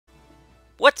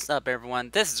What's up, everyone?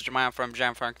 This is Jeremiah from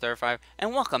JamFrank35,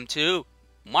 and welcome to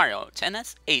Mario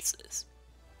Tennis Aces.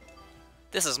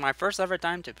 This is my first ever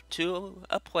time to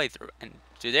a playthrough, and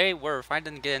today we're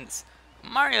fighting against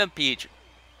Mario and Peach.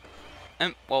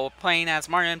 And, well, we're playing as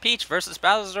Mario and Peach versus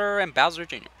Bowser and Bowser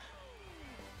Jr.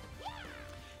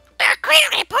 We're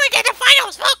clearly pointing to the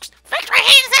finals, folks! Victory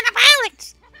hangs in the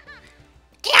balance!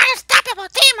 The unstoppable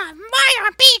team of Mario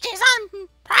and Peach is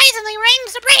unsurprisingly reigning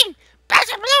supreme!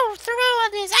 Bowser blew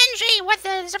through his entry with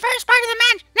the first part of the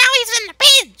match. Now he's in the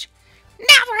pinch.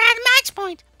 Now we're at match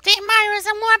point. Team Mario is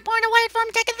 1 point away from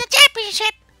taking the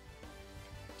championship.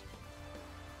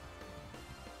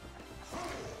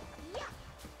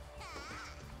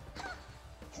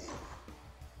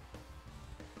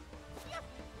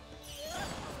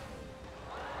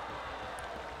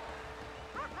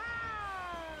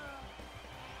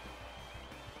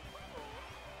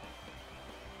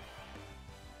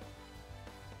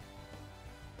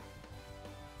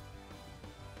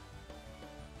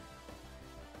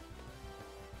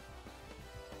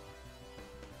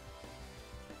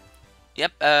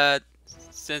 Yep,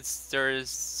 since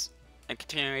there's a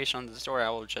continuation of the story, I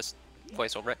will just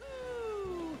voice over it.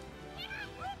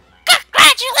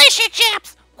 Congratulations,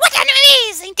 champs! What an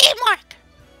amazing teamwork!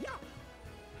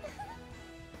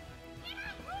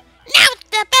 Now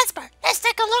the best part. Let's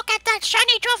take a look at that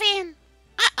shiny trophy and...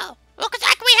 Uh-oh, looks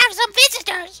like we have some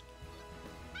visitors.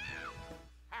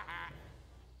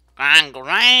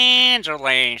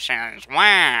 Congratulations,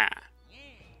 wow.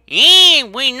 Yeah,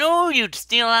 we knew you'd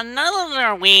steal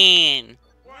another win.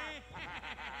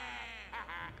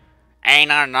 Ain't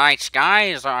our nice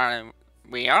guys?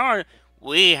 We are.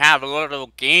 We have a little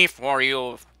gift for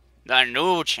you, the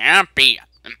new champion.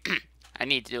 I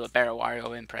need to do a better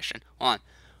Wario impression. Hold on.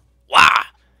 Wow,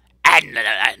 and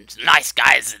nice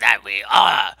guys that we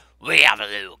are, we have a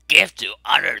little gift to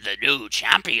honor the new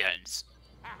champions.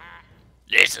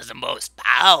 This is the most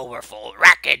powerful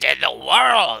racket in the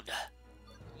world.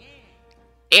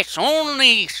 It's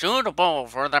only suitable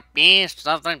for the beasts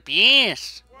of the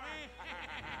beast.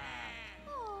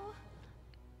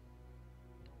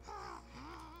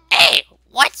 Hey,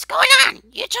 what's going on?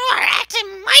 You two are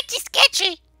acting mighty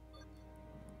sketchy.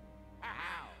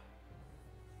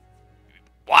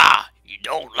 Wow, you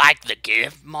don't like the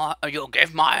gift, your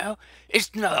gift, Mario?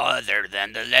 It's no other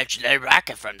than the legendary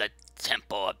racket from the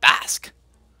Temple of Bask.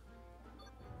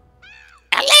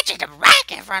 A legendary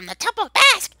racket from the Temple of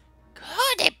Bask?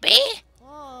 Could it be?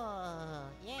 Oh,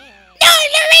 yeah. No,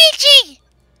 Luigi!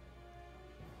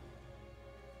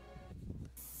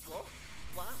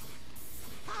 Wow.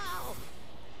 Oh.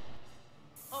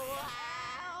 Oh,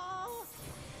 wow.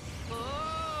 Oh.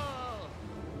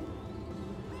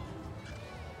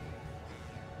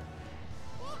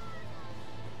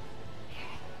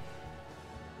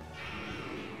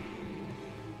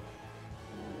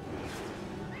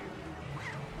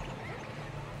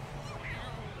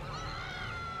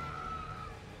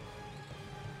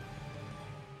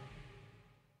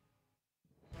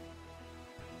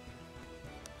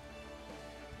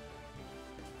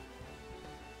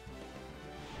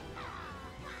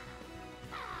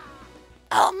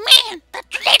 Oh man, the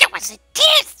tornado was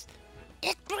intense!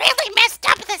 It really messed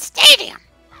up the stadium!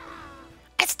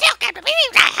 I still can't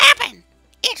believe that happened!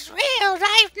 It's real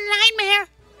life nightmare!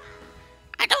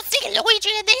 I don't see Luigi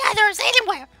and the others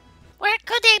anywhere! Where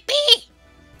could they be?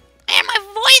 And my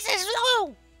voice is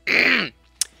low!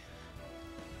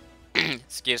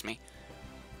 Excuse me.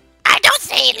 I don't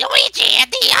see Luigi and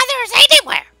the others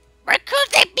anywhere! Where could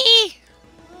they be?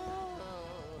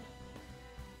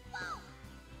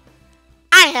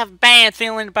 I have a bad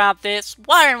feeling about this.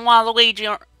 Wario and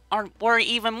Waluigi were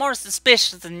even more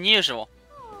suspicious than usual.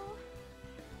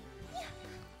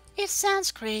 It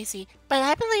sounds crazy, but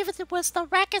I believe it was the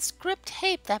racket script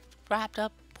tape that wrapped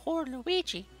up poor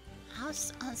Luigi. How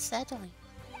unsettling.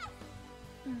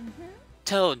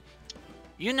 Toad,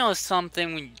 you know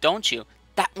something, don't you?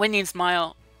 That winning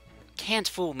smile can't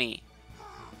fool me.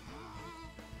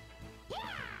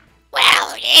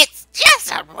 Well, it's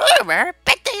just a rumor,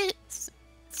 but they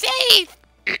say...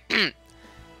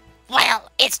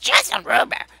 Well, it's just a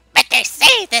rumor, but they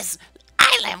say this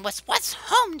island was once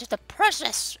home to the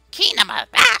precious Kingdom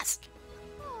of Bask.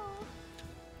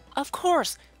 Of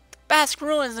course, the Bask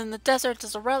ruins in the desert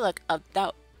is a relic of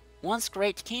that once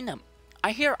great kingdom.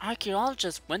 I hear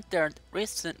archaeologists went there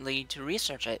recently to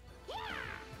research it.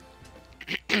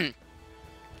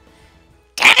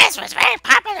 Tennis was very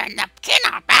popular in the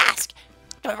Kingdom of Bask.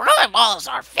 The ruin walls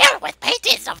are filled with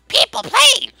paintings of people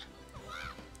playing.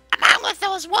 Among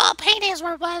those wall paintings is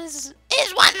one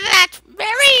that's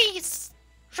very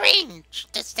strange,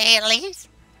 to say the least.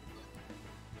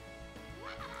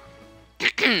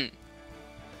 It's,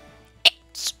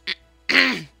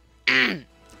 I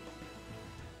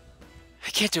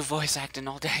can't do voice acting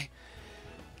all day.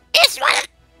 it's one of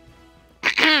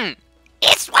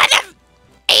it's one of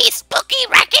a spooky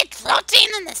racket floating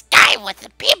in the sky with the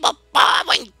people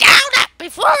bowing down up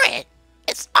before it.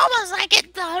 It's almost like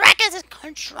the racket is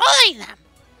controlling them.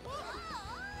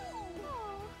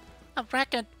 A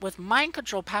racket with mind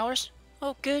control powers?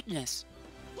 Oh goodness.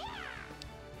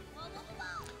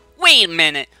 Wait a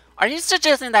minute. Are you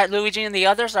suggesting that Luigi and the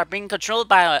others are being controlled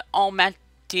by an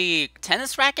almighty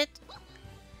tennis racket?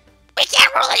 We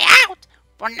can't rule it out.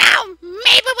 For now,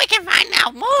 maybe we can find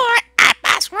out more at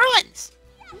Bask Ruins.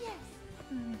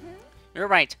 You're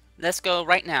right. Let's go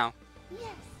right now.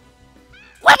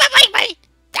 Wait.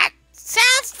 That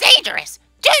sounds dangerous.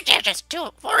 Too dangerous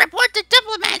for reported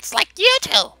diplomats like you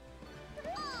two.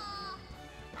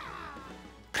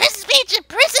 Princess Peach and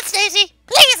Princess Daisy,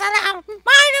 please allow Mario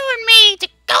and me to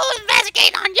go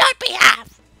investigate on your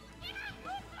behalf.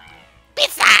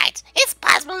 Besides, it's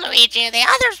possible Luigi and the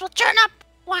others will turn up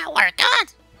while we're gone.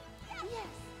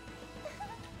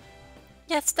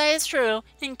 Yes, that is true.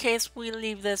 In case we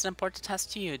leave this important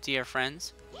task to you, dear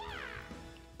friends.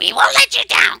 We won't let you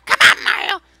down. Come on,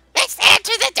 Mario. Let's head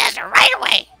to the desert right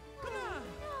away.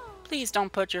 Please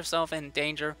don't put yourself in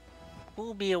danger.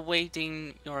 We'll be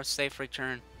awaiting your safe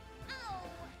return.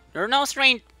 You're no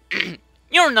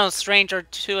You're no stranger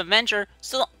to adventure,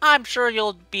 so I'm sure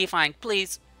you'll be fine.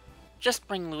 Please, just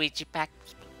bring Luigi back,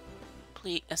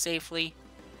 please, safely.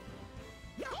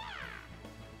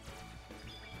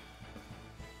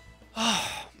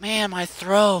 Oh man, my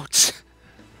throat.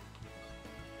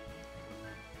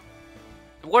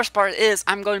 The worst part is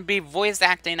I'm going to be voice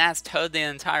acting as Toad the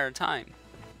entire time.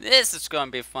 This is going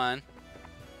to be fun.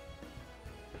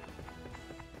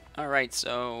 Alright,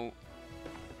 so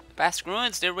Bask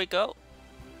Ruins, there we go.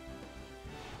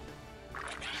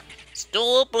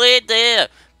 Stop right there!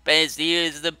 Best here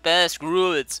is the Bask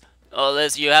Ruins.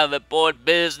 Unless you have important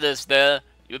business there,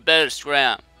 you better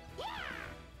scram.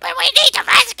 But we need to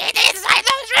investigate inside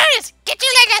those ruins. Could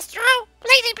you let us through?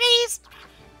 Please.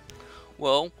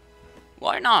 Well,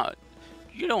 why not?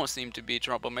 You don't seem to be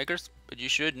troublemakers, but you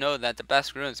should know that the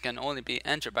Bask Ruins can only be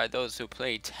entered by those who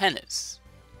play tennis.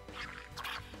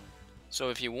 So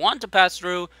if you want to pass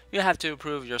through, you have to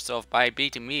prove yourself by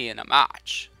beating me in a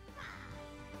match.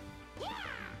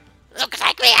 Looks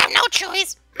like we have no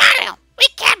choice. Mario, we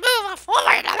can't move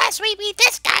forward unless we beat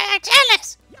this guy at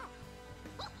tennis.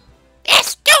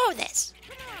 Let's do this.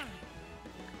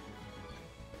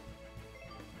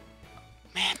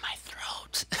 Man, my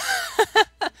throat.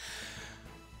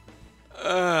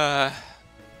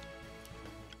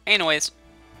 Anyways,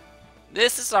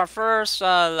 this is our first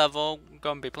level we're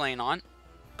going to be playing on.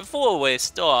 Before we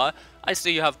start, I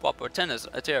see you have proper tennis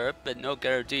attire, but no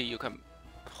guarantee you can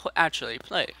actually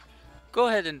play. I'll go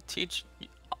ahead and teach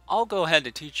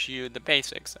you the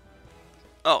basics.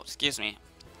 Oh, excuse me.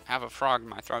 I have a frog in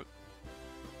my throat.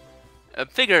 A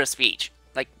figure of speech,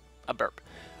 like a burp.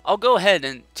 I'll go ahead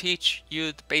and teach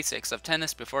you the basics of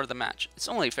tennis before the match. It's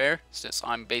only fair, since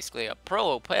I'm basically a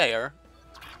pro player.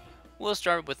 We'll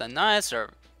start with a nice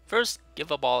serve. First, give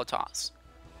a ball a toss.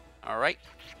 Alright?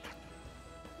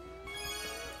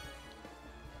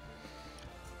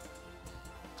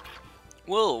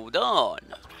 Well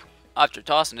done! After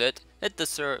tossing it, hit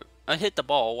the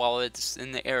ball while it's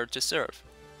in the air to serve.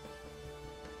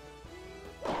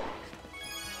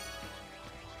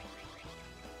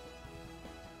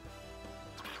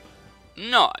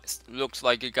 Nice! Looks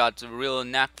like you got a real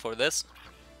knack for this.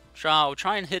 Now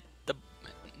try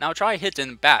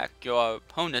hitting back your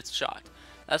opponent's shot.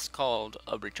 That's called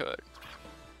a return.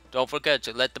 Don't forget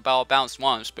to let the ball bounce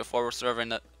once before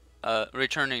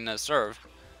returning a serve.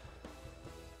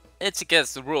 It's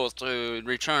against the rules to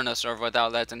return a serve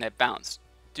without letting it bounce.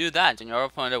 Do that and your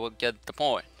opponent will get the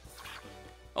point.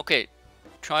 Okay,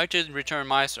 try to return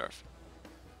my serve.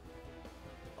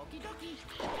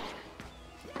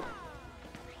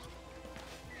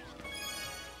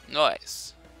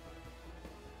 Nice.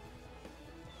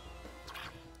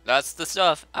 That's the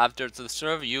stuff. After the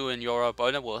serve, you and your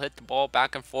opponent will hit the ball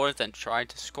back and forth and try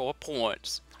to score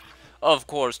points. Of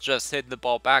course, just hit the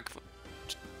ball back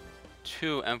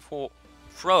to and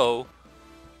fro.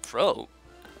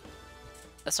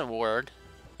 That's a word.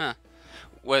 Huh.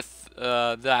 With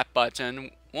that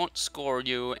button won't score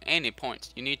you any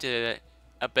points. You need a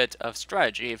bit of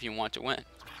strategy if you want to win.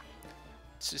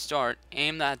 To start,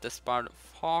 aim at the spot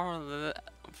far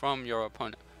from your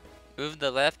opponent. Move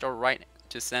the left or right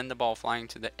to send the ball flying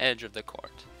to the edge of the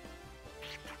court.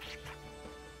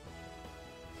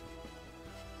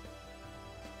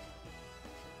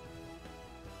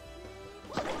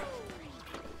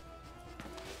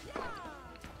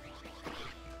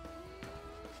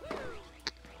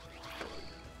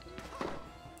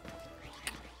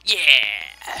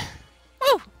 Yeah!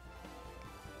 Woo!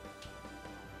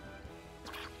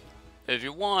 If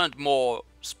you want more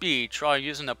speed, try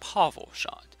using a powerful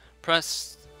shot.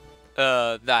 Press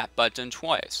that button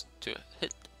twice to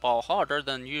hit the ball harder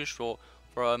than usual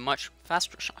for a much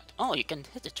faster shot. Oh, you can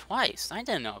hit it twice. I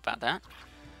didn't know about that.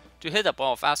 To hit the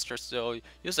ball faster still,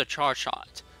 use a charge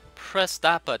shot. Press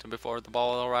that button before the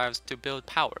ball arrives to build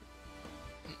power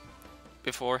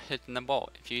before hitting the ball.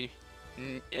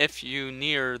 If you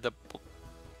near the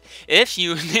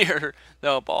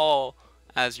ball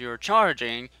as you're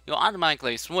charging, you'll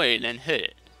automatically swing and hit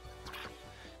it.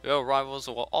 Your rivals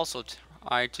will also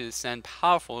try to send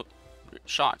powerful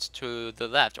shots to the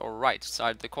left or right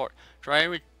side of the court.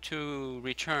 Try to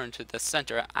return to the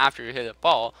center after you hit a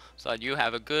ball so that you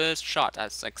have a good shot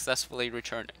at successfully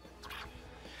returning.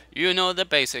 You know the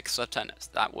basics of tennis.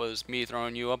 That was me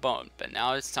throwing you a bone, but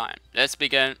now it's time. Let's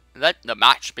begin. Let the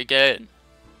match begin.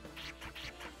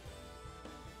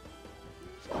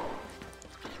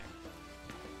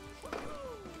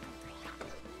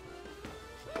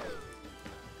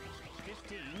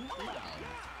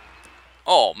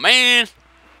 Oh man,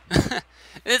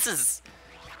 this is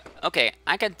okay.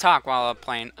 I can talk while I'm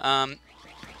playing. By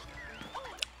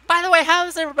the way, how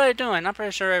is everybody doing? I'm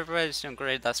pretty sure everybody's doing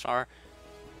great thus far.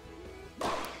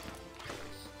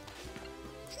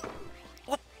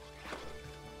 Whoop.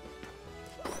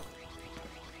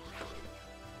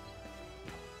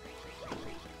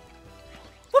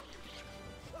 Whoop.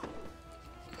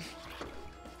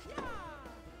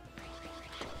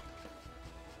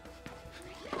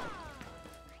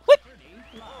 Whoop.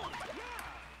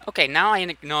 Okay, now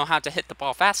I know how to hit the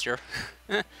ball faster.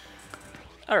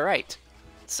 Alright.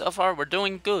 So far, we're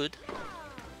doing good.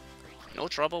 No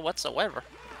trouble whatsoever.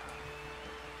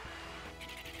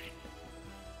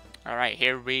 Alright,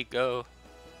 here we go.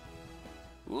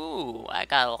 Ooh, I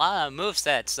got a lot of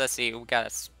movesets. Let's see, we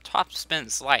got a top spin,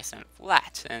 slice, and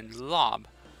flat, and lob.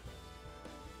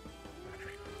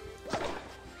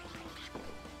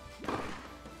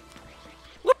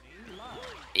 Whoop!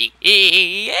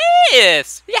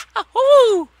 Yes!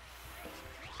 Yahoo!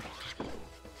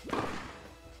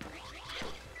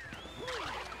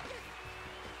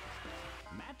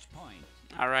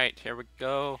 Alright, here we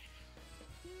go.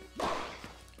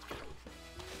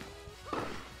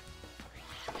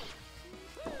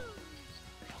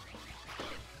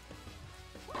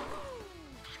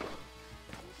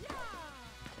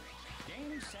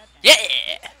 Yeah!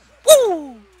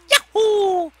 Woo!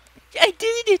 Yahoo! I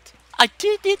did it! I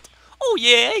did it! Oh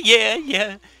yeah, yeah,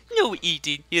 yeah! No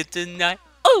eating here tonight!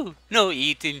 Oh, no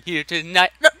eating here tonight!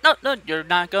 No, no, no, you're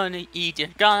not gonna eat, you're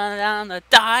going on a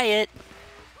diet!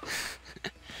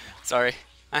 Sorry,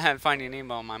 I had Finding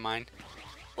Nemo on my mind.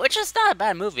 Which is not a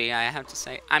bad movie, I have to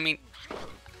say. I mean...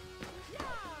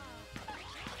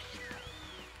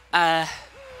 I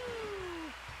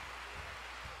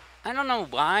don't know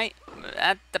why.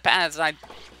 At the past,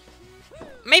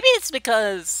 maybe it's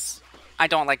because I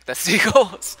don't like the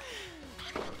sequels.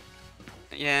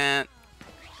 Yeah.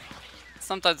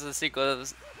 Sometimes the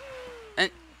sequels...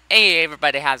 And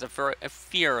everybody has a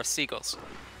fear of sequels.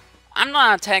 I'm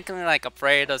not technically like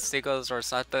afraid of sequels or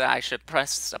such, but I should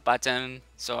press a button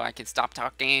so I can stop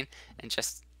talking and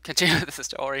just continue the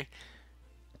story.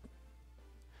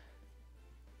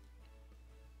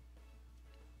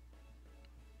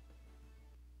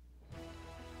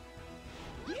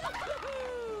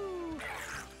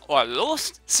 Oh, I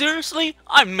lost? Seriously?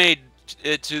 I made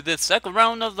it to the second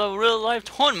round of the real-life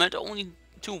tournament only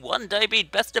to one day be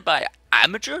bested by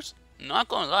amateurs? Not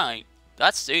gonna lie,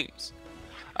 that seems.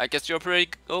 I guess you're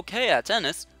pretty okay at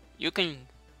tennis. You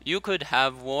could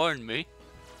have warned me.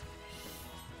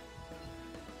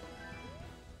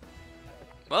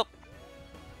 Well,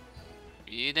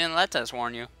 you didn't let us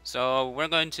warn you, so we're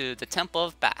going to the Temple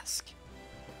of Bask.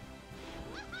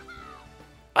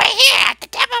 We're here at the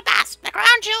Temple of Bask, the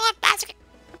crown jewel of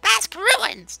Bask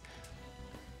ruins.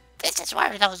 This is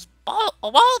where those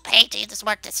wall paintings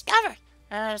were discovered.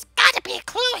 There's gotta be a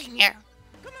clue in here.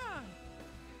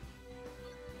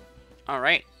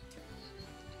 Alright.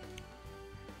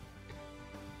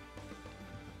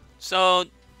 So,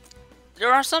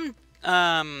 there are some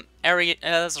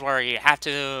areas where you have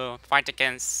to fight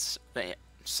against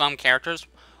some characters.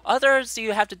 Others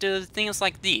you have to do things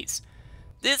like these.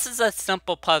 This is a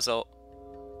simple puzzle.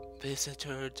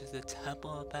 Visitor to the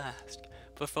Temple of Bask.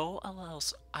 Before all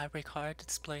else, I require to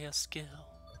display a skill.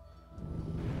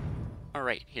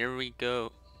 Alright, here we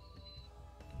go.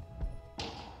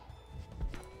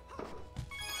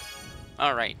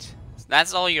 Alright, so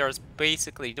that's all you're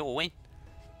basically doing.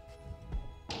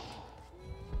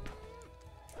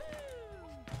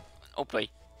 Oh boy.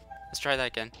 Let's try that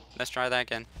again. Let's try that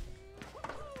again.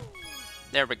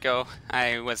 There we go.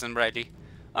 I wasn't ready.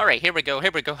 Alright, here we go,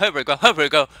 here we go, here we go, here we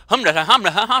go. Humra,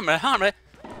 humra, humra, humra.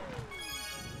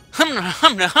 Humra,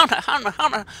 humra, humra, humra,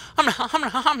 humra. Humra, humra,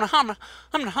 humra, humra.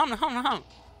 Humra, humra, humra, humra.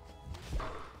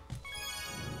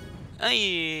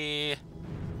 Ay.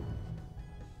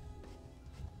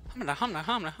 Humra, humra,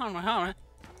 humra, humra, humra.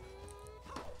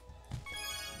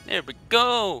 There we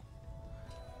go.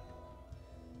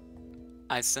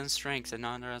 I sense strength and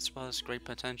honor as well as great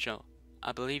potential.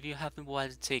 I believe you have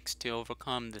what it takes to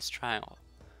overcome this trial.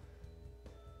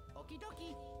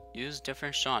 Use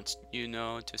different shots you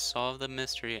know to solve the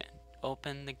mystery and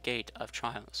open the gate of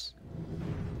trials.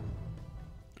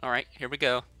 Alright, here we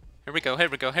go. Here we go, here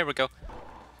we go, here we go.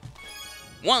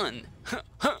 1!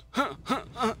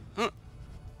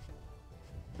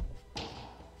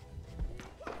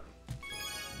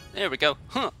 There we go.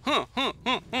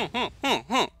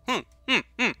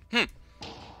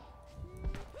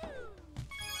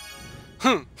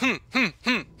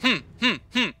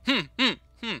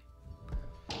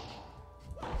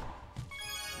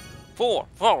 Four.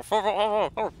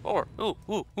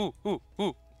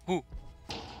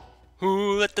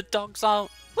 Ooh, let the dogs out.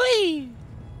 Whee!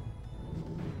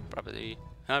 Probably.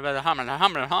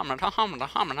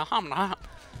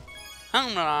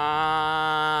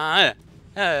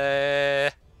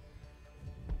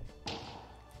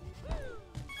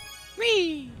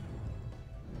 Whee!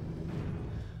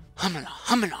 Humna.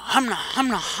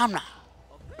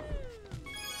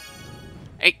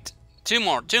 8. Two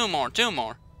more.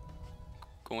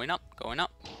 Going up.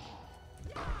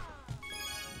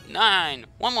 9.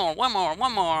 One more.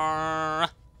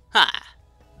 Ha!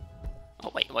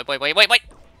 Oh, wait.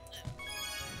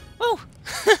 Woo!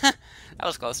 That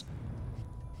was close.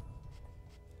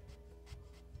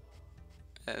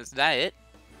 Is that it?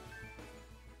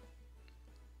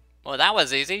 Well, that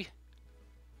was easy.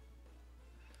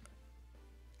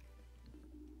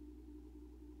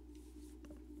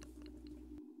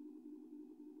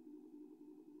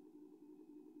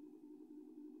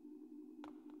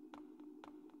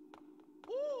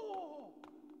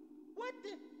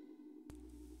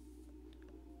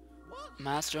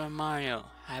 Master Mario,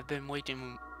 I've been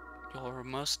waiting your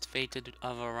most fated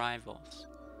of arrivals.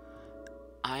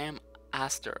 I am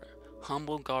Aster,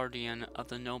 humble guardian of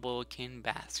the noble King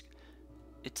Bask.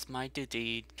 It's my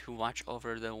duty to watch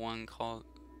over the one called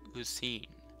Lucien.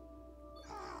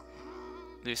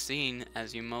 Lucien,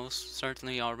 as you most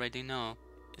certainly already know,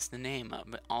 is the name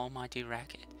of the almighty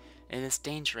racket. It is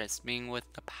dangerous being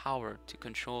with the power to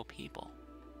control people.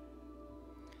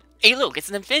 Hey look, it's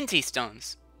an Infinity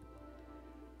Stones!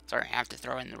 Sorry, I have to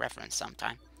throw in the reference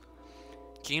sometime.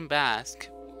 King Bask,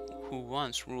 who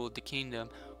once ruled the kingdom,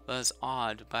 was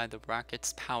awed by the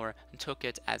racket's power and took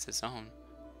it as his own.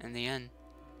 In the end,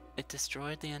 it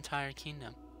destroyed the entire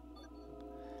kingdom.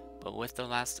 But with the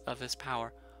last of his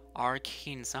power, our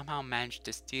king somehow managed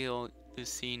to steal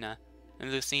Lucien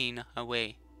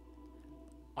away.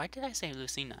 Why did I say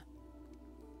Lucina?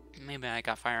 Maybe I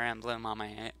got Fire Emblem on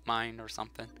my mind or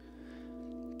something.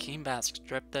 King Bask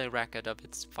stripped the racket of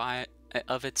its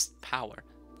power,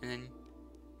 and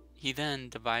he then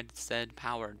divided said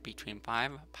power between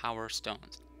 5 power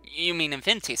stones. You mean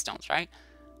Infinity Stones, right?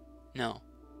 No,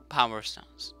 Power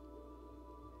Stones.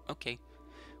 Okay.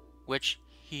 Which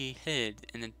he hid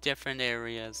in the different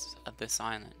areas of this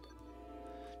island.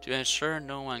 To ensure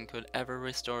no one could ever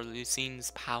restore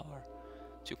Lucien's power,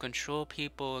 to control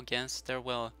people against their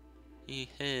will, he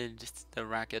hid the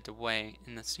racket away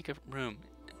in the secret room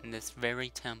in this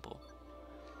very temple.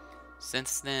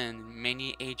 Since then,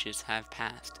 many ages have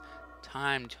passed.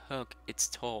 Time took its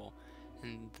toll,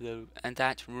 and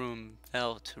that room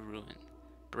fell to ruin,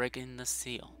 breaking the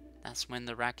seal. That's when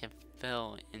the racket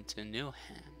fell into new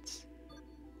hands.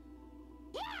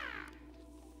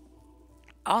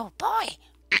 Oh boy!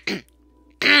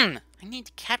 I need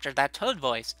to capture that Toad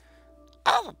voice.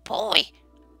 Oh boy!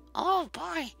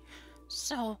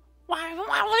 So, why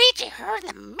Luigi heard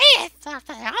the myth of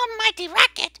the almighty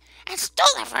racket and stole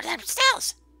it for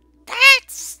themselves?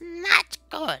 That's not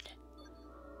good.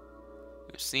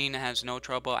 Lucien has no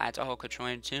trouble at all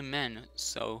controlling 2 men,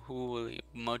 so who will be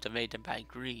motivated by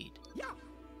greed?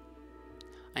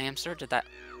 I am certain that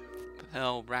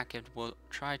Pale Racket will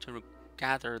try to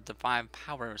gather the 5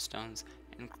 power stones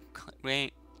and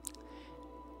create.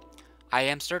 I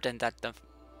am certain that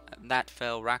that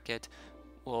Fell Racket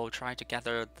will try to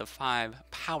gather the 5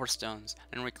 power stones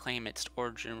and reclaim its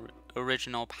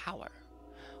original power.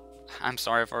 I'm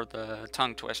sorry for the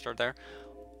tongue twister there.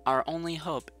 Our only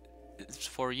hope is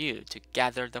for you to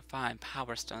gather the 5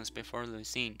 power stones before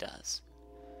Lucien does.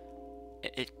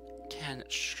 It can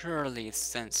surely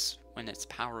sense when its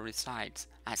power resides.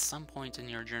 At some point in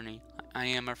your journey, I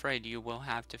am afraid you will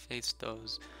have to face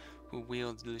those who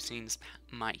wield Lucien's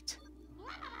might.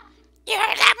 You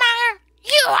heard that, Mario?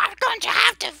 You are going to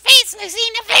have to face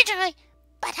Lucien eventually.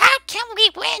 But how can we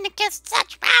win against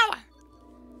such power?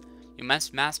 You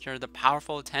must master the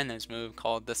powerful tennis move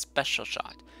called the Special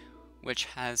Shot, which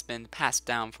has been passed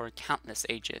down for countless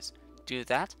ages. Do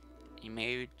that, you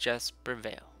may just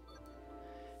prevail.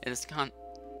 It is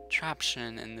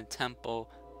contraption in the temple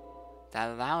that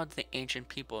allowed the ancient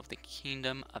people of the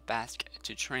Kingdom of Bask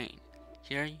to train.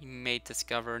 Here you may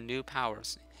discover new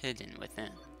powers hidden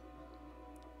within.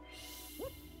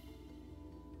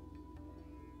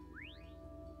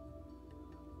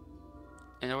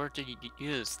 In order to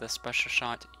use the Special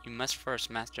Shot, you must first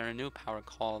master a new power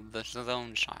called the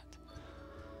Zone Shot.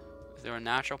 With your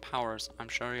natural powers, I'm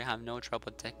sure you have no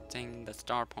trouble detecting the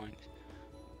star point,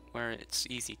 where it's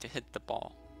easy to hit the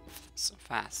ball so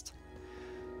fast.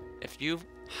 If you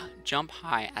jump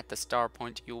high at the star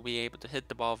point, you will be able to hit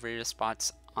the ball various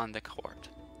spots on the court.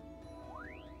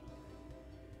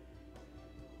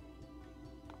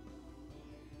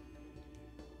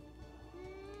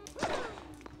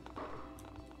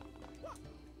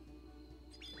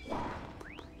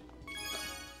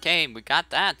 Okay, we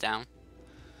got that down.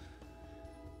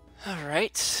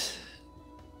 Alright.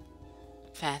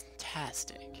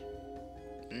 Fantastic.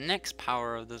 The next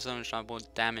power of the Zone Shot will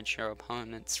damage your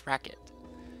opponent's racket.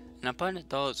 An opponent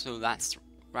those who last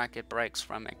racket breaks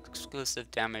from exclusive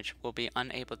damage will be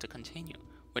unable to continue,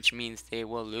 which means they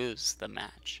will lose the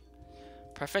match.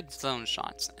 Perfect zone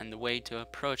shots and the way to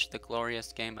approach the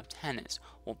glorious game of tennis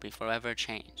will be forever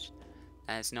changed.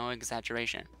 That is no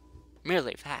exaggeration,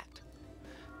 merely fact.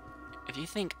 If you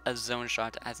think a zone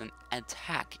shot as an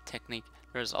attack technique,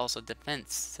 there is also a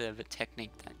defensive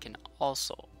technique that can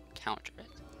also counter it.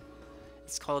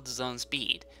 It's called zone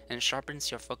speed, and it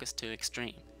sharpens your focus to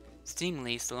extreme,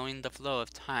 seemingly slowing the flow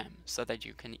of time so that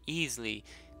you can easily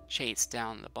chase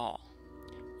down the ball.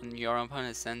 When your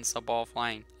opponent sends a ball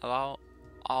flying, allow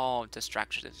all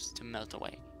distractions to melt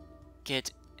away.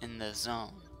 Get in the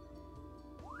zone.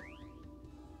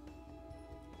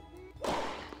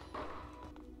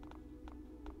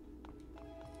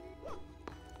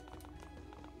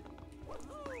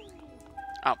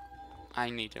 Oh, I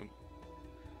need to.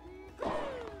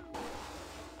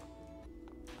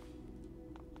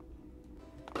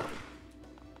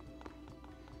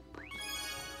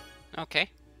 Okay.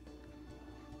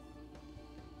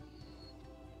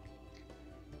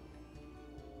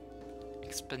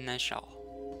 Exponential.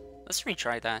 Let's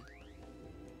retry that.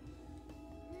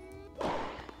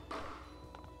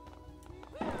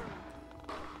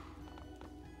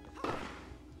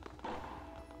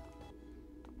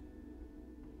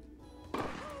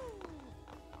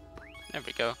 There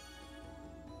we go.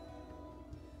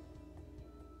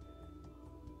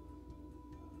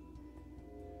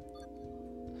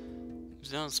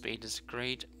 Zone speed is a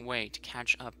great way to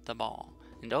catch up the ball.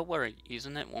 And don't worry,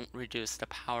 using it won't reduce the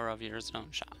power of your zone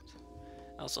shot.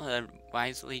 Also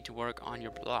advisely to work on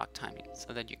your block timing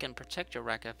so that you can protect your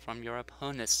racket from your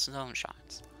opponent's zone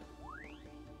shots.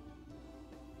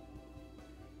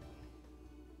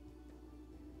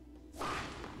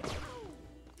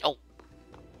 Oh!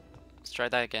 Let's try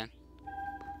that again.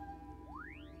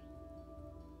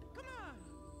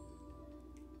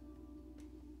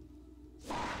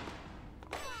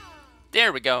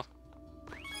 There we go.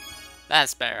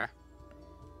 That's better.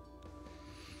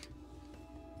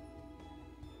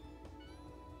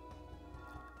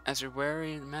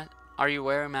 Are you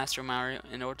wary, Master Mario?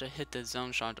 In order to hit the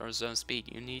zone shot or zone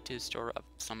speed, you need to store up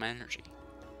some energy.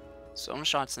 Zone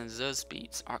shots and zone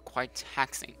speeds are quite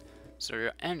taxing, so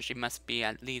your energy must be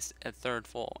at least a third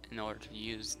full in order to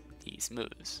use these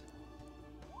moves.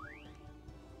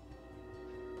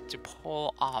 To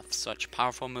pull off such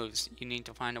powerful moves, you need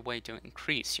to find a way to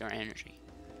increase your energy.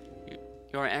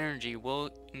 Your energy will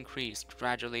increase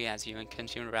gradually as you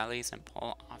continue rallies and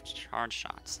pull off charge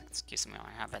shots. Excuse me,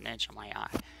 I have an itch on my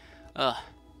eye. Ugh.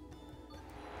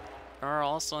 There are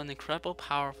also an incredible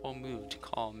powerful move to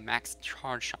call max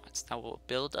charge shots that will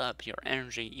build up your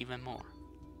energy even more.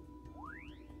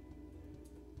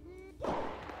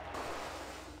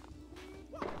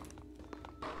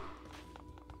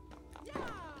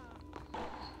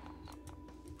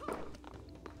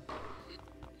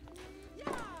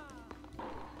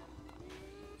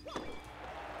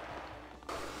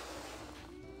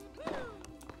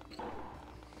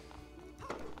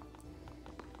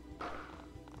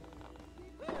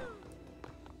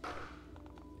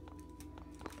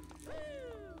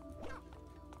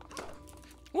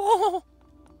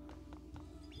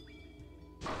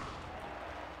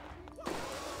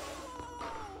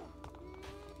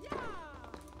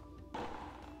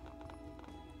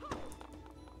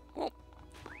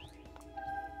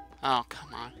 Oh,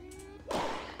 come on.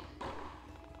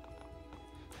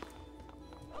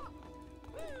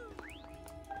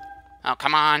 Oh,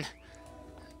 come on.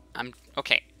 I'm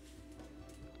okay.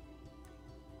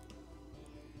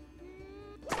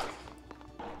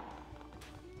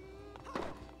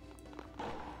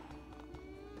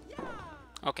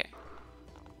 Okay.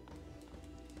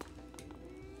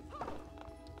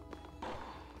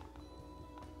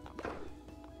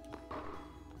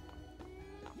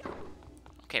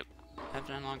 Okay, have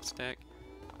an unlock stick.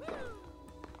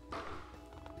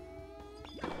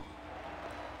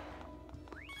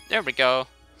 There we go.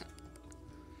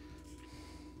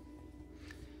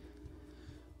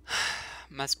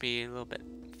 Must be a little bit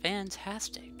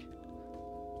fantastic.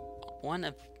 One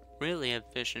of really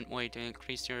efficient way to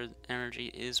increase your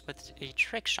energy is with a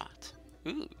trick shot.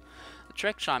 Ooh. A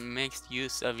trick shot makes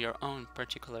use of your own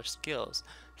particular skills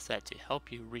set to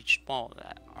help you reach balls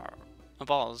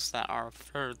that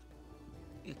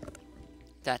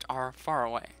are far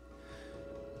away.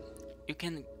 You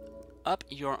can up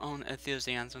your own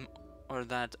enthusiasm or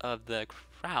that of the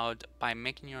crowd by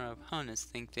making your opponents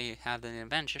think they have an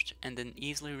advantage and then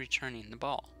easily returning the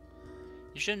ball.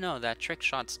 You should know that trick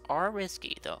shots are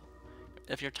risky though.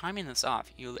 If your timing is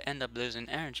off, you'll end up losing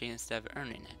energy instead of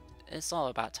earning it. It's all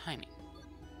about timing.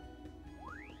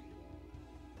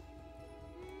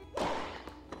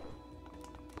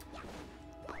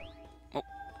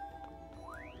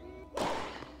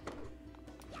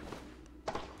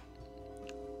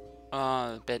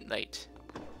 Oh, a bit late.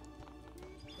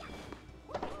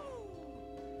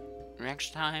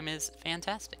 Reaction time is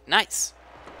fantastic. Nice!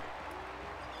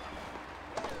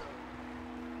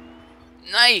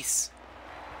 Nice!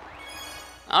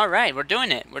 Alright, we're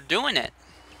doing it. We're doing it.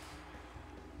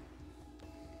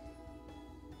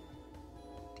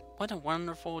 What a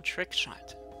wonderful trick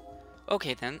shot.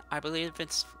 Okay then, I believe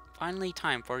it's finally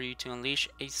time for you to unleash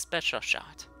a special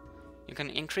shot. You can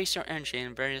increase your energy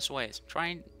in various ways.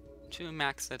 Try to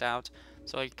max it out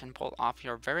so you can pull off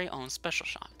your very own special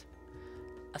shot.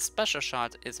 A special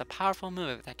shot is a powerful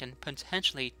move that can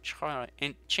potentially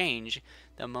change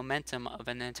the momentum of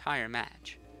an entire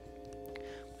match.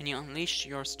 When you unleash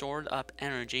your stored up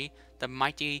energy, the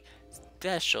mighty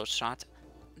special shot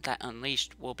that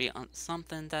unleashed will be on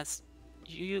something that's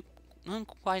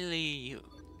unquietly you.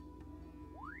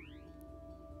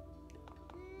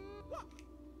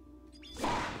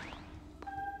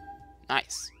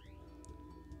 Nice.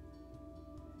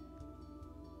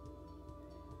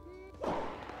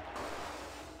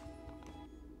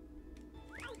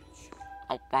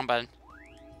 Oh, wrong button.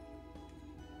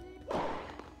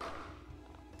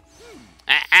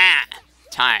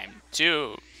 Time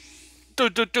to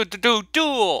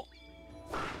duel.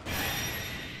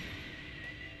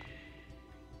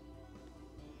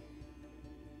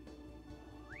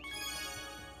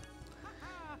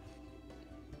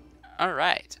 All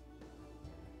right.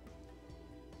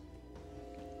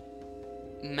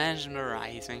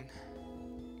 Mesmerizing.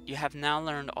 You have now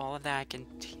learned all that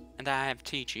I have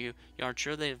teach you. You are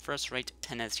truly a first-rate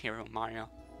tennis hero, Mario.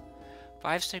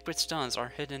 5 sacred stones are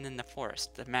hidden in the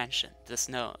forest, the mansion, the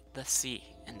snow, the sea,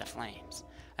 and the flames.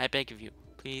 I beg of you,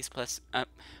 please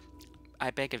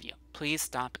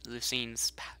stop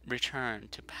Lucien's return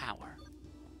to power.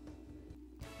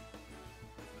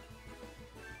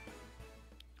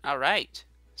 Alright,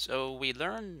 so we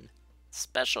learn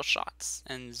special shots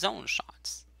and zone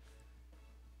shots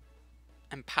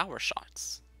and power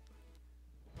shots.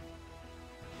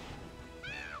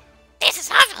 This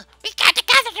is awful. We got to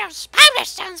gather those powder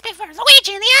stones before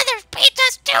Luigi and the others beat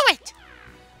us to it.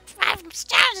 5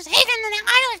 stones is hidden in the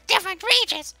island's different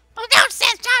regions. Oh, don't say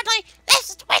totally.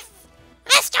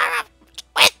 Let's start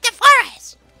with the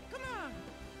forest. Come on.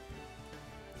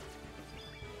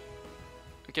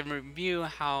 You can review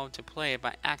how to play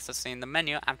by accessing the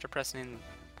menu after pressing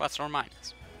plus or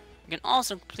minus. You can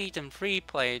also complete in free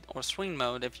play or swing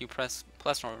mode if you press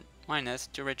plus or minus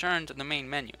to return to the main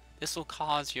menu. This will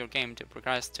cause your game to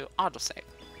progress to autosave.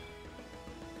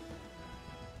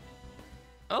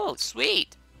 Oh,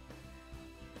 sweet!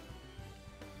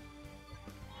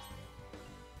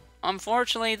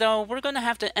 Unfortunately, though, we're gonna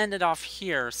have to end it off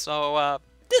here. So,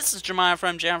 this is Jeremiah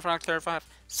from JamFrog35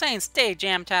 saying stay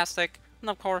jamtastic, and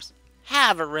of course,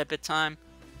 have a ripid time.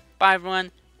 Bye,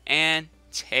 everyone, and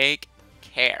take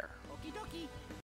care.